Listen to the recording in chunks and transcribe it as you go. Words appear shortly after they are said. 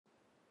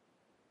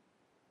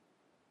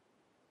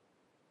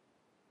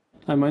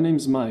Hi, my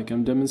name's Mike.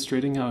 I'm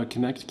demonstrating how a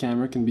Kinect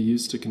camera can be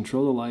used to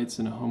control the lights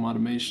in a home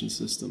automation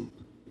system.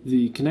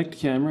 The Kinect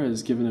camera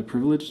is given a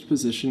privileged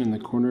position in the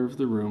corner of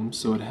the room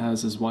so it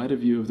has as wide a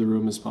view of the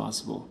room as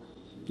possible.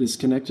 It is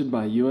connected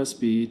by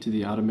USB to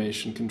the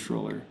automation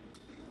controller.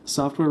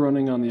 Software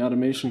running on the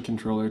automation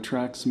controller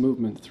tracks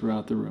movement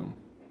throughout the room.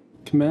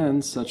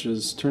 Commands such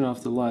as turn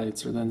off the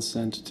lights are then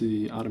sent to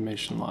the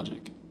automation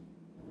logic.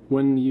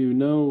 When you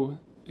know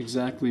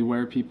exactly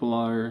where people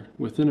are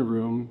within a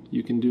room,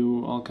 you can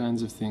do all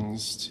kinds of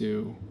things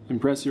to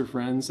impress your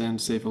friends and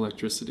save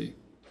electricity.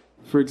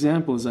 For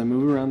example, as I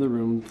move around the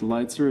room, the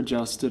lights are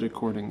adjusted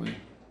accordingly.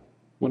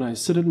 When I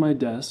sit at my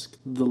desk,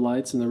 the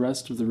lights in the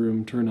rest of the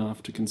room turn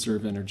off to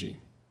conserve energy.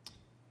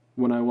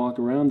 When I walk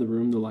around the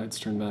room, the lights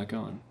turn back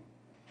on.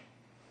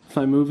 If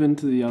I move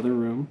into the other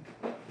room,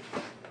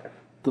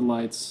 the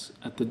lights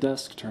at the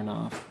desk turn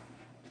off.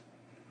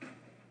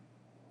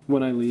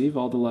 When I leave,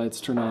 all the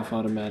lights turn off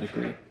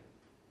automatically.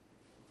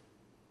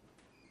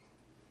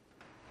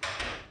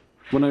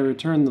 When I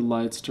return, the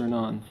lights turn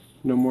on.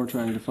 No more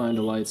trying to find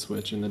a light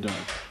switch in the dark.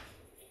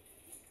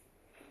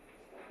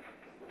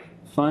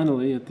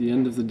 Finally, at the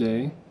end of the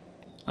day,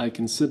 I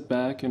can sit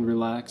back and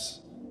relax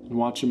and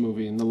watch a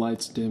movie and the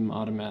lights dim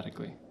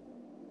automatically.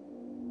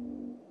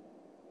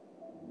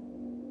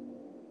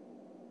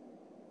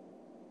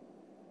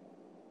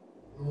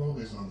 We're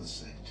always on the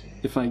same team.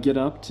 If I get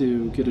up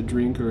to get a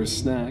drink or a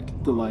snack,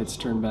 the lights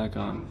turn back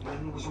on.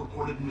 Was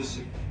reported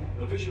missing.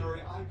 A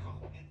visionary icon.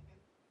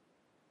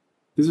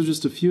 These are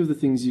just a few of the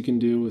things you can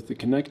do with the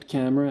Kinect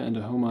camera and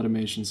a home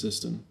automation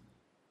system.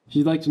 If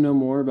you'd like to know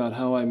more about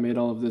how I made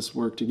all of this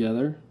work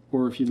together,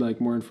 or if you'd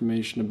like more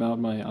information about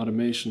my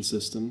automation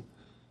system,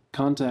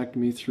 contact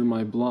me through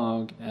my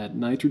blog at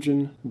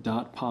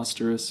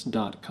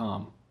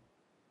nitrogen.posterous.com.